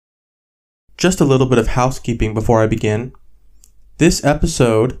Just a little bit of housekeeping before I begin. This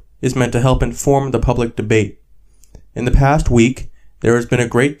episode is meant to help inform the public debate. In the past week, there has been a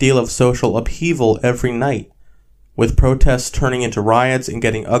great deal of social upheaval every night, with protests turning into riots and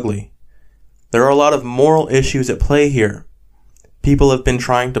getting ugly. There are a lot of moral issues at play here. People have been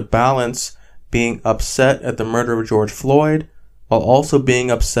trying to balance being upset at the murder of George Floyd while also being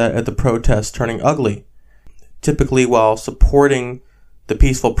upset at the protests turning ugly, typically while supporting the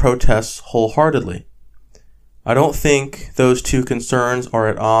peaceful protests wholeheartedly. I don't think those two concerns are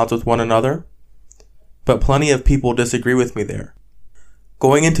at odds with one another, but plenty of people disagree with me there.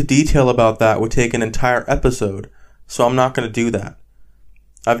 Going into detail about that would take an entire episode, so I'm not going to do that.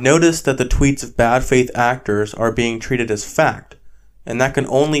 I've noticed that the tweets of bad faith actors are being treated as fact, and that can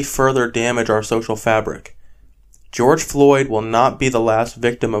only further damage our social fabric. George Floyd will not be the last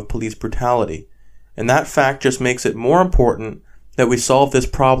victim of police brutality, and that fact just makes it more important that we solve this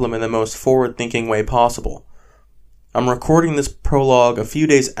problem in the most forward-thinking way possible. I'm recording this prologue a few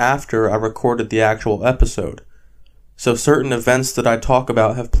days after I recorded the actual episode, so certain events that I talk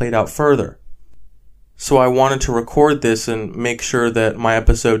about have played out further. So I wanted to record this and make sure that my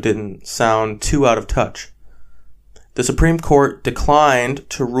episode didn't sound too out of touch. The Supreme Court declined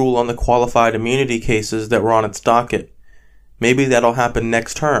to rule on the qualified immunity cases that were on its docket. Maybe that'll happen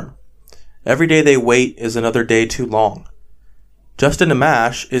next term. Every day they wait is another day too long. Justin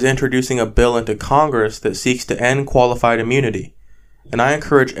Amash is introducing a bill into Congress that seeks to end qualified immunity, and I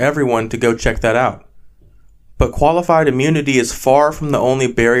encourage everyone to go check that out. But qualified immunity is far from the only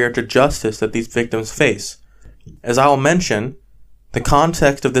barrier to justice that these victims face. As I'll mention, the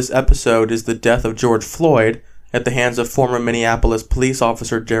context of this episode is the death of George Floyd at the hands of former Minneapolis police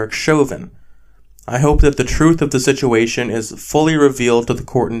officer Derek Chauvin. I hope that the truth of the situation is fully revealed to the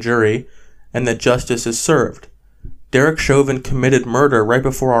court and jury, and that justice is served. Derek Chauvin committed murder right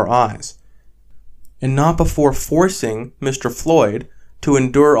before our eyes, and not before forcing Mr. Floyd to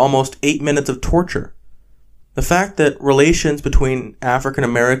endure almost 8 minutes of torture. The fact that relations between African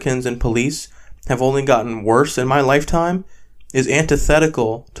Americans and police have only gotten worse in my lifetime is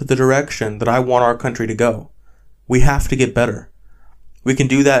antithetical to the direction that I want our country to go. We have to get better. We can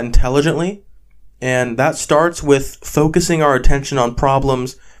do that intelligently, and that starts with focusing our attention on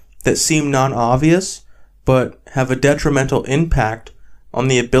problems that seem non-obvious but have a detrimental impact on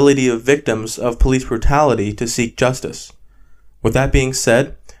the ability of victims of police brutality to seek justice. With that being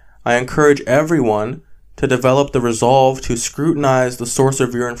said, I encourage everyone to develop the resolve to scrutinize the source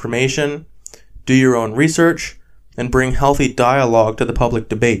of your information, do your own research, and bring healthy dialogue to the public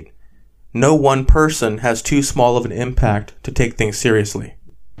debate. No one person has too small of an impact to take things seriously.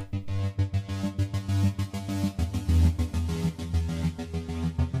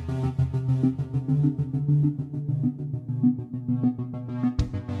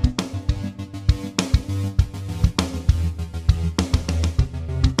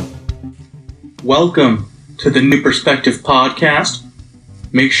 Welcome to the New Perspective Podcast.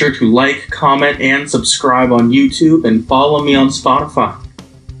 Make sure to like, comment, and subscribe on YouTube and follow me on Spotify.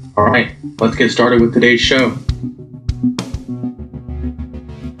 Alright, let's get started with today's show.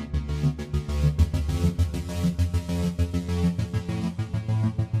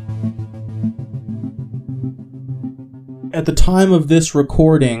 At the time of this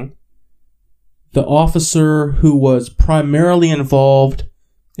recording, the officer who was primarily involved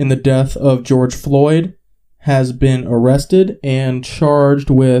in the death of George Floyd has been arrested and charged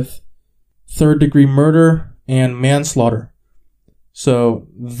with third-degree murder and manslaughter. So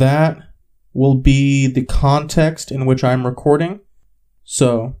that will be the context in which I'm recording.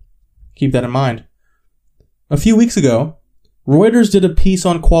 So keep that in mind. A few weeks ago, Reuters did a piece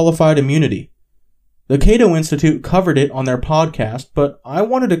on qualified immunity. The Cato Institute covered it on their podcast, but I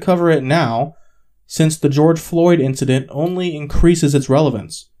wanted to cover it now since the George Floyd incident only increases its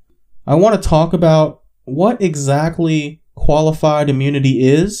relevance. I want to talk about what exactly qualified immunity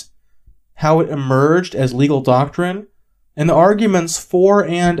is, how it emerged as legal doctrine, and the arguments for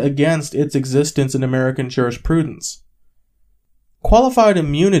and against its existence in American jurisprudence. Qualified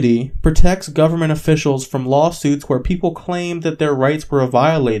immunity protects government officials from lawsuits where people claim that their rights were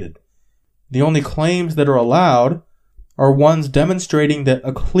violated. The only claims that are allowed are ones demonstrating that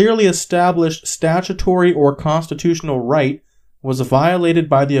a clearly established statutory or constitutional right was violated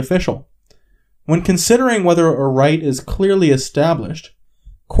by the official. When considering whether a right is clearly established,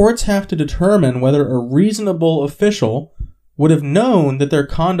 courts have to determine whether a reasonable official would have known that their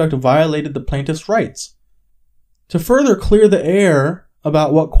conduct violated the plaintiff's rights. To further clear the air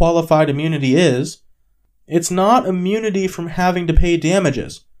about what qualified immunity is, it's not immunity from having to pay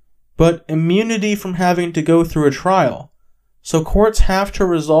damages, but immunity from having to go through a trial. So courts have to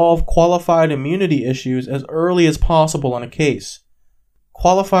resolve qualified immunity issues as early as possible in a case.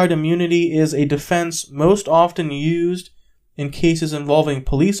 Qualified immunity is a defense most often used in cases involving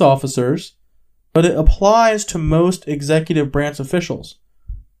police officers, but it applies to most executive branch officials.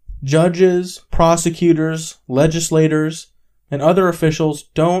 Judges, prosecutors, legislators, and other officials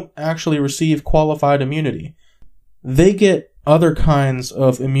don't actually receive qualified immunity. They get other kinds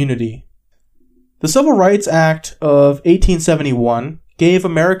of immunity. The Civil Rights Act of 1871 gave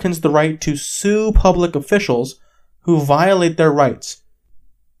Americans the right to sue public officials who violate their rights.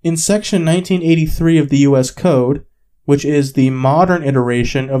 In Section 1983 of the U.S. Code, which is the modern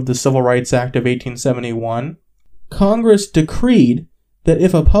iteration of the Civil Rights Act of 1871, Congress decreed that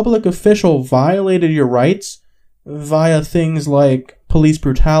if a public official violated your rights via things like police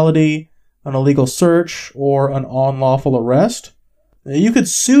brutality, an illegal search, or an unlawful arrest, you could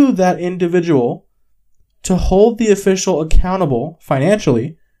sue that individual to hold the official accountable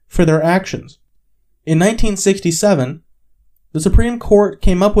financially for their actions. In 1967, the Supreme Court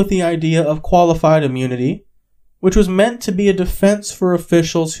came up with the idea of qualified immunity, which was meant to be a defense for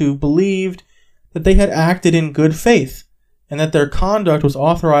officials who believed that they had acted in good faith and that their conduct was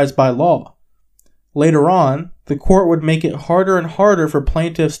authorized by law. Later on, the court would make it harder and harder for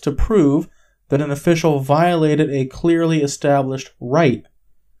plaintiffs to prove that an official violated a clearly established right.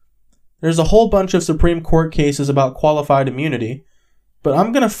 There's a whole bunch of Supreme Court cases about qualified immunity, but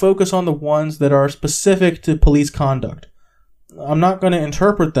I'm going to focus on the ones that are specific to police conduct. I'm not going to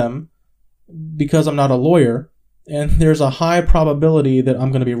interpret them because I'm not a lawyer, and there's a high probability that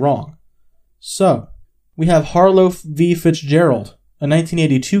I'm going to be wrong. So, we have Harlow v. Fitzgerald, a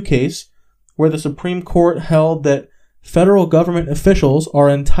 1982 case where the Supreme Court held that federal government officials are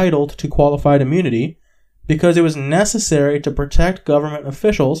entitled to qualified immunity because it was necessary to protect government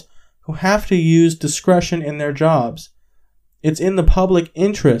officials who have to use discretion in their jobs. It's in the public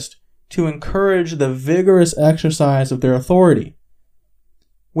interest to encourage the vigorous exercise of their authority.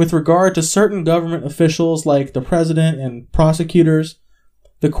 With regard to certain government officials like the president and prosecutors,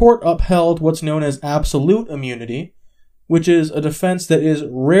 the court upheld what's known as absolute immunity, which is a defense that is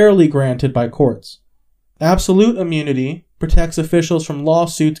rarely granted by courts. Absolute immunity protects officials from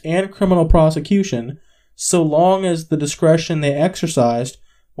lawsuits and criminal prosecution so long as the discretion they exercised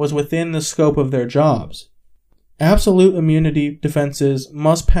was within the scope of their jobs. Absolute immunity defenses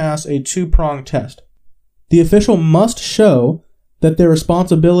must pass a two-pronged test. The official must show that their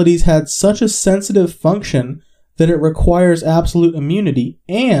responsibilities had such a sensitive function that it requires absolute immunity,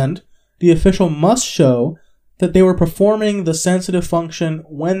 and the official must show that they were performing the sensitive function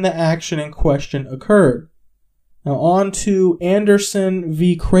when the action in question occurred. Now on to Anderson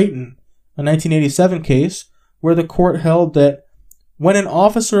v. Creighton, a 1987 case where the court held that when an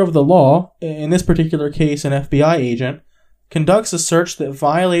officer of the law, in this particular case an FBI agent, conducts a search that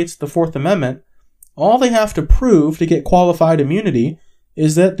violates the Fourth Amendment, all they have to prove to get qualified immunity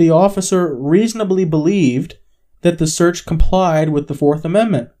is that the officer reasonably believed that the search complied with the Fourth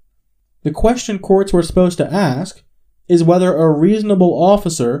Amendment. The question courts were supposed to ask is whether a reasonable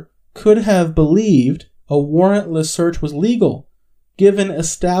officer could have believed a warrantless search was legal, given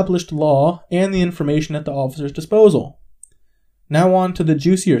established law and the information at the officer's disposal. Now on to the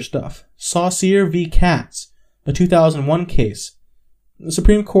juicier stuff. Saucier v. Katz, a 2001 case. The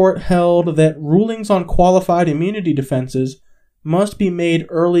Supreme Court held that rulings on qualified immunity defenses must be made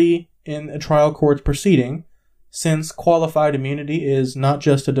early in a trial court's proceeding, since qualified immunity is not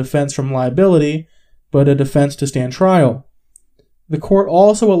just a defense from liability, but a defense to stand trial. The court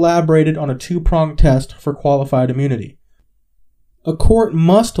also elaborated on a two-pronged test for qualified immunity. A court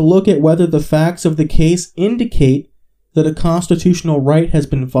must look at whether the facts of the case indicate that a constitutional right has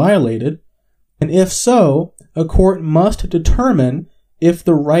been violated, and if so, a court must determine if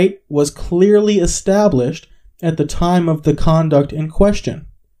the right was clearly established at the time of the conduct in question.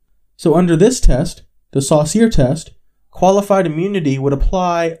 So under this test, the Saucier test, qualified immunity would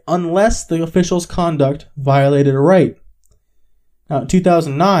apply unless the official's conduct violated a right. Now, in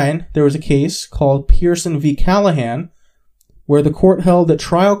 2009, there was a case called Pearson v. Callahan, where the court held that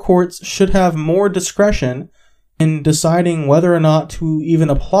trial courts should have more discretion in deciding whether or not to even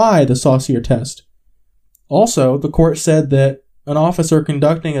apply the Saucier test. Also, the court said that an officer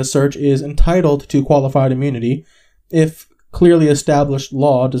conducting a search is entitled to qualified immunity if clearly established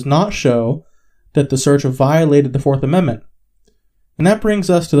law does not show that the search violated the Fourth Amendment. And that brings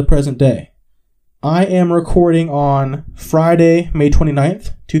us to the present day. I am recording on Friday, May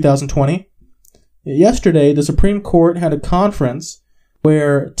 29th, 2020. Yesterday, the Supreme Court had a conference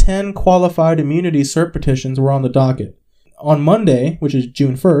where 10 qualified immunity cert petitions were on the docket. On Monday, which is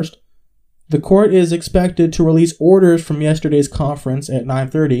June 1st, The court is expected to release orders from yesterday's conference at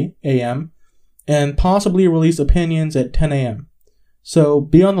 9:30 a.m. and possibly release opinions at 10 a.m. So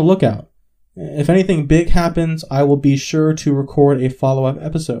be on the lookout. If anything big happens, I will be sure to record a follow-up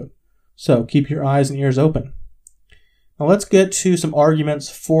episode. So keep your eyes and ears open. Now let's get to some arguments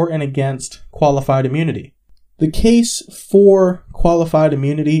for and against qualified immunity. The case for qualified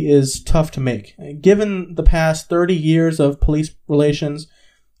immunity is tough to make. Given the past 30 years of police relations,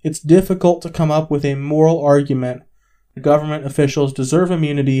 it's difficult to come up with a moral argument that government officials deserve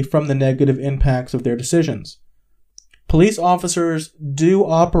immunity from the negative impacts of their decisions. Police officers do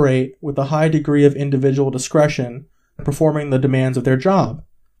operate with a high degree of individual discretion in performing the demands of their job.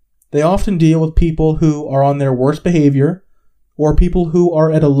 They often deal with people who are on their worst behavior or people who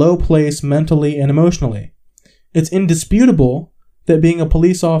are at a low place mentally and emotionally. It's indisputable that being a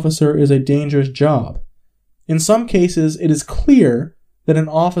police officer is a dangerous job. In some cases, it is clear that an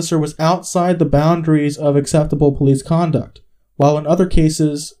officer was outside the boundaries of acceptable police conduct, while in other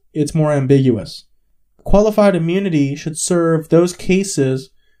cases, it's more ambiguous. Qualified immunity should serve those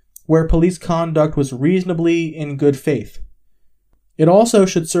cases where police conduct was reasonably in good faith. It also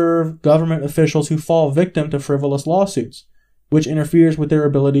should serve government officials who fall victim to frivolous lawsuits, which interferes with their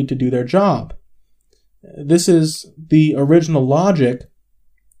ability to do their job. This is the original logic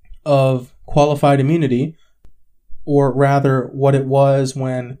of qualified immunity, or rather what it was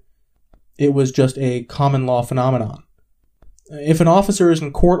when it was just a common law phenomenon. If an officer is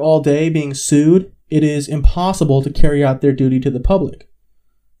in court all day being sued, it is impossible to carry out their duty to the public.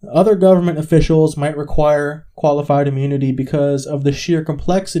 Other government officials might require qualified immunity because of the sheer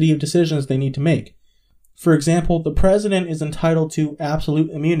complexity of decisions they need to make. For example, the president is entitled to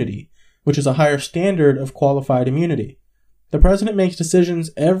absolute immunity, which is a higher standard of qualified immunity. The president makes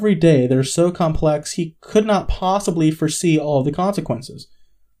decisions every day that are so complex he could not possibly foresee all of the consequences.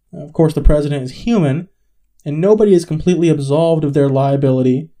 Of course, the president is human, and nobody is completely absolved of their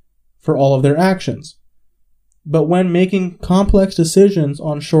liability for all of their actions. But when making complex decisions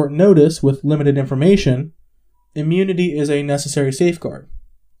on short notice with limited information, immunity is a necessary safeguard.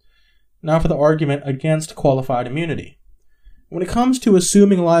 Now for the argument against qualified immunity. When it comes to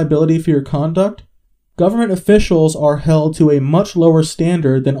assuming liability for your conduct, government officials are held to a much lower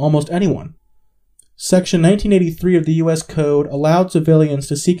standard than almost anyone. Section 1983 of the U.S. Code allowed civilians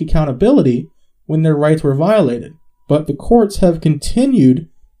to seek accountability when their rights were violated, but the courts have continued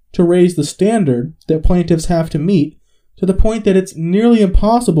to raise the standard that plaintiffs have to meet to the point that it's nearly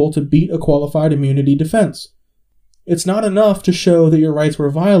impossible to beat a qualified immunity defense. It's not enough to show that your rights were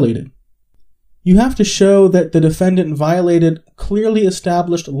violated. You have to show that the defendant violated clearly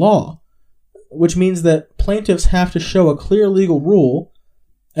established law, which means that plaintiffs have to show a clear legal rule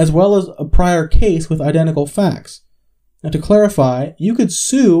as well as a prior case with identical facts. Now, to clarify, you could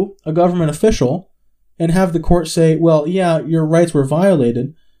sue a government official and have the court say, well, yeah, your rights were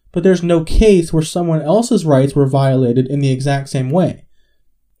violated, but there's no case where someone else's rights were violated in the exact same way.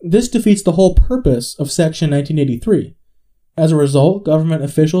 This defeats the whole purpose of Section 1983. As a result, government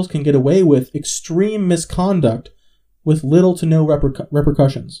officials can get away with extreme misconduct with little to no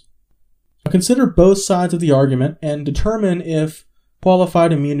repercussions. Now, consider both sides of the argument and determine if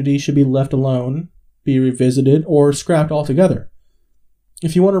qualified immunity should be left alone, be revisited, or scrapped altogether.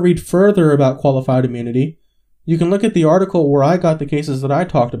 If you want to read further about qualified immunity, you can look at the article where I got the cases that I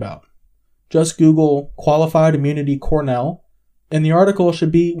talked about. Just Google Qualified Immunity Cornell, and the article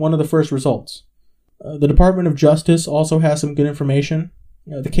should be one of the first results. The Department of Justice also has some good information.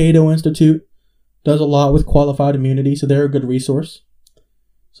 The Cato Institute does a lot with qualified immunity, so they're a good resource.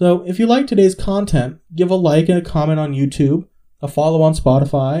 So if you like today's content, give a like and a comment on YouTube, a follow on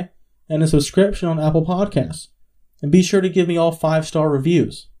Spotify, and a subscription on Apple Podcasts. And be sure to give me all 5-star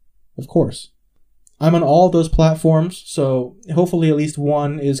reviews, of course. I'm on all those platforms, so hopefully at least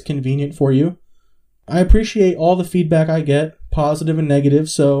one is convenient for you. I appreciate all the feedback I get, positive and negative,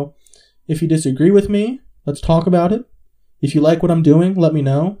 so if you disagree with me, let's talk about it. If you like what I'm doing, let me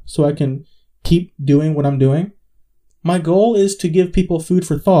know so I can keep doing what I'm doing. My goal is to give people food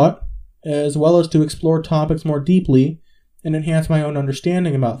for thought, as well as to explore topics more deeply and enhance my own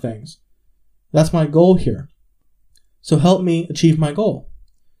understanding about things. That's my goal here. So help me achieve my goal.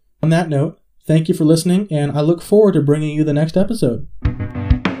 On that note, thank you for listening, and I look forward to bringing you the next episode.